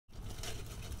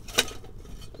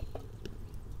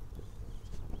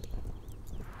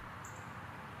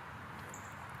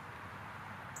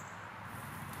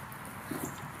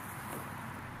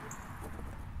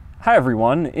Hi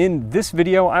everyone, in this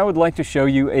video I would like to show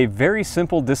you a very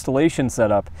simple distillation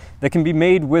setup that can be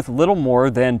made with little more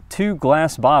than 2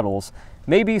 glass bottles,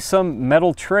 maybe some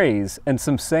metal trays, and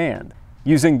some sand.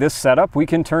 Using this setup we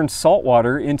can turn salt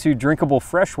water into drinkable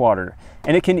fresh water,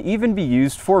 and it can even be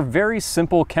used for very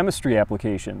simple chemistry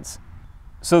applications.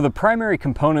 So the primary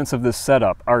components of this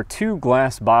setup are 2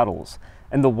 glass bottles,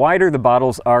 and the wider the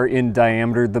bottles are in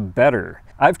diameter the better.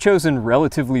 I've chosen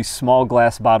relatively small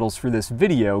glass bottles for this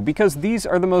video because these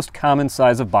are the most common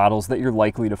size of bottles that you're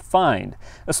likely to find,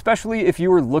 especially if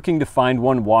you were looking to find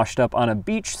one washed up on a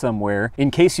beach somewhere in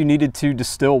case you needed to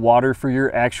distill water for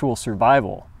your actual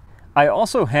survival. I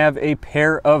also have a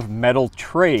pair of metal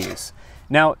trays.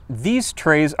 Now, these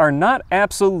trays are not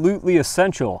absolutely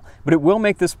essential, but it will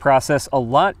make this process a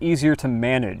lot easier to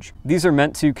manage. These are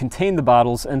meant to contain the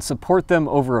bottles and support them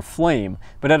over a flame,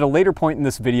 but at a later point in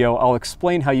this video, I'll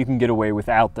explain how you can get away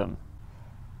without them.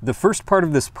 The first part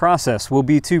of this process will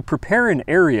be to prepare an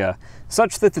area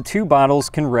such that the 2 bottles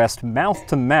can rest mouth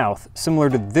to mouth, similar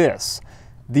to this.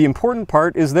 The important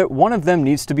part is that one of them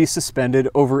needs to be suspended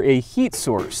over a heat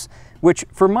source, which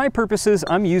for my purposes,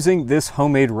 I'm using this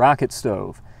homemade rocket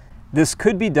stove. This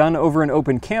could be done over an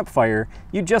open campfire.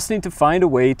 You just need to find a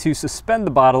way to suspend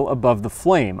the bottle above the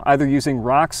flame, either using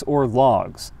rocks or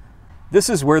logs.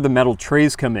 This is where the metal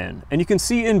trays come in, and you can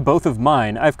see in both of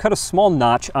mine, I've cut a small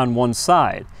notch on one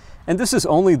side. And this is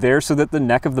only there so that the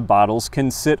neck of the bottles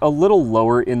can sit a little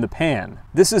lower in the pan.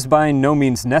 This is by no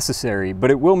means necessary,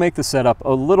 but it will make the setup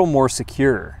a little more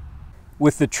secure.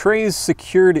 With the trays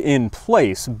secured in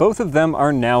place, both of them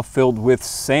are now filled with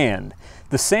sand.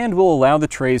 The sand will allow the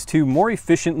trays to more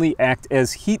efficiently act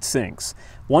as heat sinks.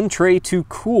 One tray to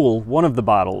cool one of the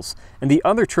bottles, and the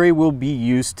other tray will be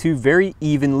used to very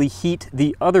evenly heat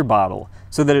the other bottle,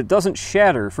 so that it doesn't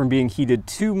shatter from being heated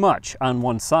too much on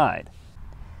one side.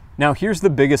 Now here's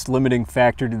the biggest limiting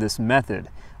factor to this method.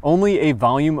 Only a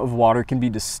volume of water can be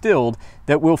distilled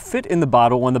that will fit in the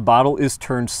bottle when the bottle is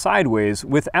turned sideways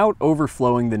without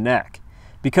overflowing the neck,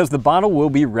 because the bottle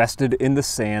will be rested in the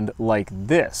sand like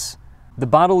this. The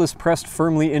bottle is pressed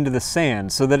firmly into the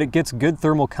sand so that it gets good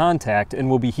thermal contact and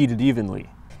will be heated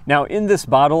evenly. Now in this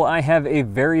bottle I have a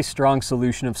very strong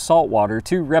solution of salt water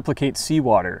to replicate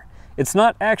seawater. It's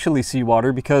not actually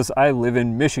seawater because I live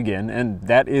in Michigan and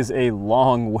that is a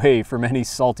long way from any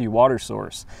salty water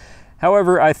source.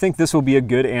 However, I think this will be a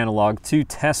good analog to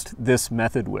test this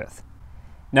method with.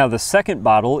 Now the second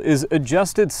bottle is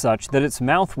adjusted such that its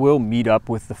mouth will meet up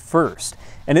with the first,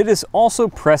 and it is also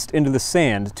pressed into the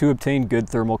sand to obtain good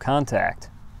thermal contact.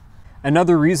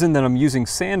 Another reason that I'm using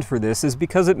sand for this is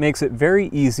because it makes it very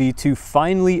easy to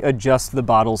finely adjust the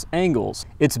bottle's angles.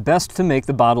 It's best to make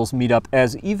the bottles meet up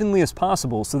as evenly as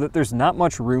possible so that there's not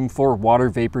much room for water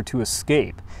vapor to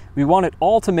escape. We want it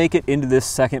all to make it into this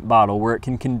second bottle where it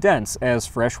can condense as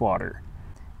fresh water.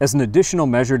 As an additional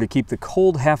measure to keep the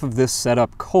cold half of this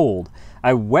setup cold,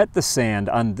 I wet the sand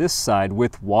on this side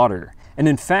with water. And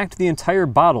in fact, the entire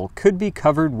bottle could be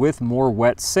covered with more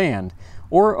wet sand,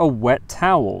 or a wet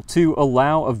towel to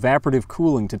allow evaporative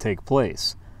cooling to take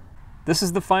place. This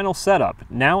is the final setup.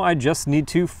 Now I just need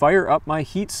to fire up my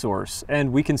heat source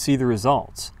and we can see the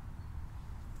results.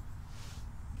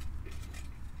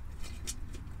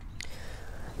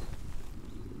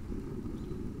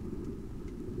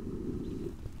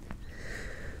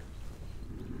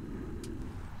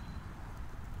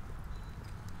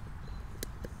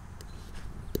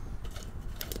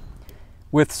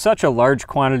 With such a large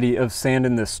quantity of sand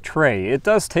in this tray, it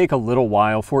does take a little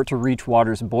while for it to reach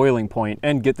water's boiling point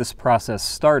and get this process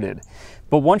started.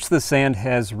 But once the sand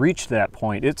has reached that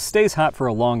point, it stays hot for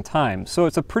a long time, so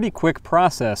it's a pretty quick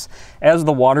process as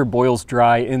the water boils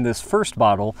dry in this first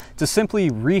bottle to simply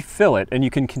refill it, and you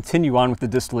can continue on with the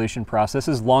distillation process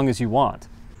as long as you want.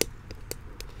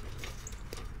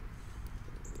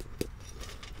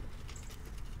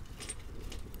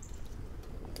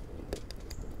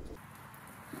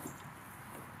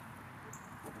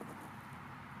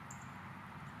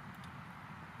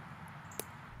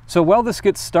 So while this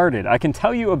gets started, I can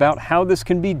tell you about how this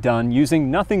can be done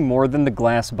using nothing more than the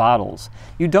glass bottles.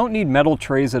 You don't need metal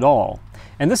trays at all.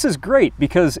 And this is great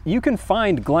because you can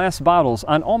find glass bottles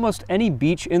on almost any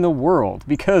beach in the world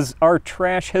because our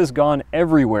trash has gone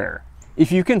everywhere.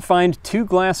 If you can find 2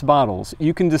 glass bottles,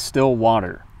 you can distill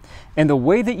water. And the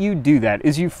way that you do that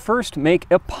is you first make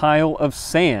a pile of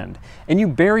sand and you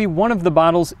bury one of the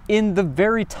bottles in the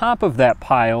very top of that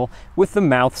pile with the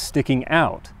mouth sticking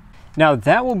out. Now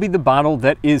that will be the bottle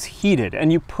that is heated,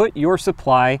 and you put your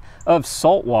supply of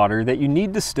salt water that you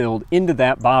need distilled into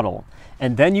that bottle,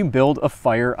 and then you build a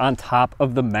fire on top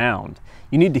of the mound.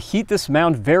 You need to heat this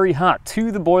mound very hot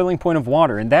to the boiling point of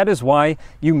water, and that is why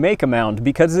you make a mound,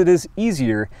 because it is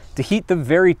easier to heat the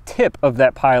very tip of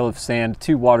that pile of sand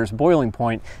to water's boiling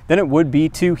point than it would be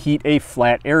to heat a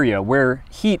flat area where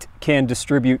heat can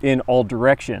distribute in all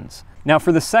directions. Now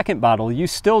for the second bottle, you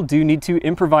still do need to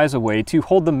improvise a way to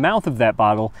hold the mouth of that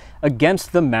bottle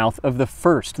against the mouth of the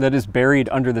first that is buried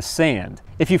under the sand.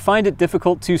 If you find it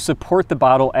difficult to support the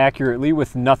bottle accurately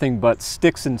with nothing but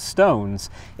sticks and stones,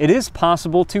 it is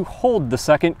possible to hold the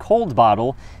second cold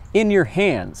bottle in your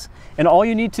hands. And all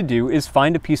you need to do is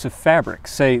find a piece of fabric,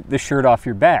 say the shirt off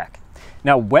your back.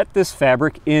 Now wet this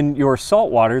fabric in your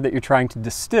salt water that you're trying to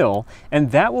distill,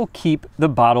 and that will keep the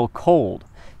bottle cold.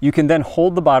 You can then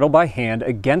hold the bottle by hand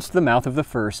against the mouth of the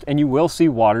first, and you will see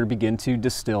water begin to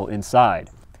distill inside.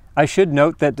 I should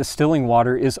note that distilling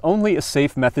water is only a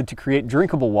safe method to create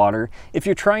drinkable water if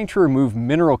you're trying to remove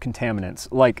mineral contaminants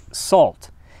like salt.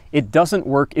 It doesn't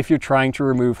work if you're trying to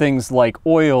remove things like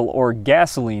oil or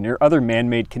gasoline or other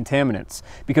man-made contaminants,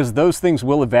 because those things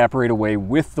will evaporate away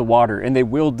with the water and they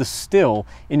will distill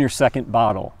in your second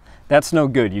bottle. That's no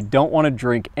good. You don't want to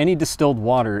drink any distilled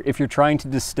water if you're trying to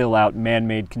distill out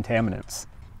man-made contaminants.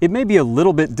 It may be a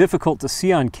little bit difficult to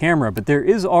see on camera, but there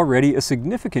is already a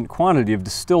significant quantity of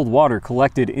distilled water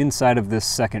collected inside of this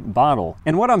second bottle.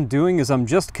 And what I'm doing is I'm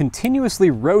just continuously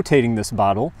rotating this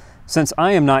bottle, since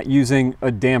I am not using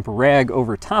a damp rag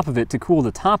over top of it to cool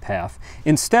the top half.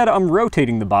 Instead, I'm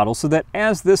rotating the bottle so that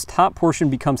as this top portion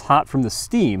becomes hot from the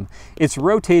steam, it's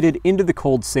rotated into the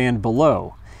cold sand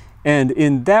below. And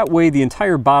in that way, the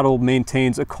entire bottle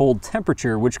maintains a cold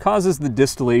temperature, which causes the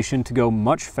distillation to go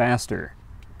much faster.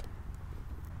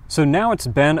 So now it's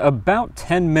been about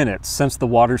 10 minutes since the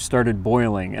water started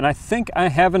boiling, and I think I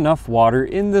have enough water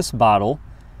in this bottle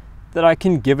that I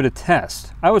can give it a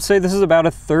test. I would say this is about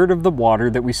a third of the water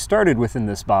that we started with in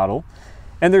this bottle,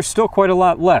 and there's still quite a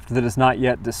lot left that is not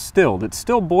yet distilled. It's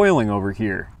still boiling over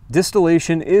here.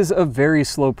 Distillation is a very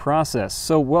slow process,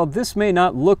 so while this may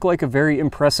not look like a very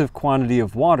impressive quantity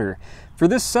of water, for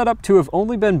this setup to have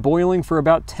only been boiling for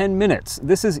about 10 minutes,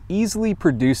 this is easily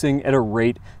producing at a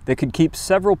rate that could keep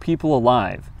several people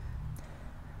alive.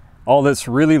 All that's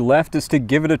really left is to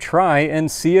give it a try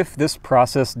and see if this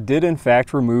process did in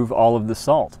fact remove all of the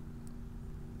salt.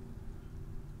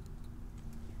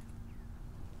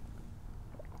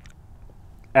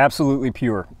 Absolutely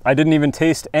pure. I didn't even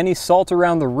taste any salt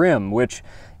around the rim, which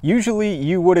usually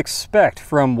you would expect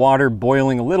from water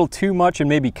boiling a little too much and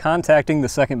maybe contacting the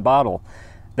second bottle.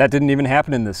 That didn't even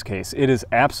happen in this case. It is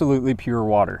absolutely pure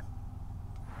water.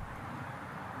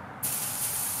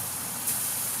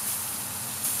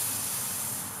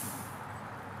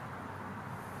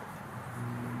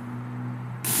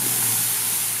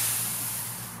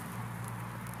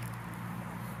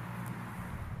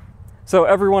 So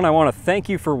everyone, I want to thank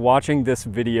you for watching this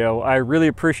video. I really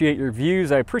appreciate your views.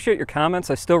 I appreciate your comments.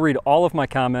 I still read all of my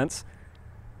comments.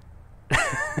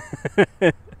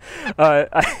 What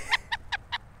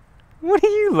are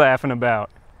you laughing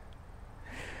about?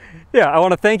 Yeah, I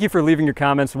want to thank you for leaving your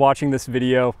comments, watching this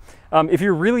video. If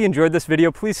you really enjoyed this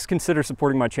video, please consider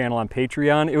supporting my channel on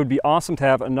Patreon. It would be awesome to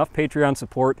have enough Patreon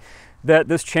support that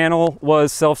this channel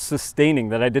was self-sustaining,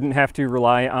 that I didn't have to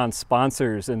rely on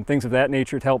sponsors and things of that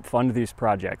nature to help fund these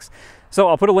projects. So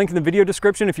I'll put a link in the video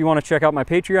description if you want to check out my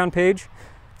Patreon page.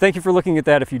 Thank you for looking at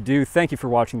that. If you do, thank you for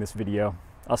watching this video.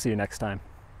 I'll see you next time.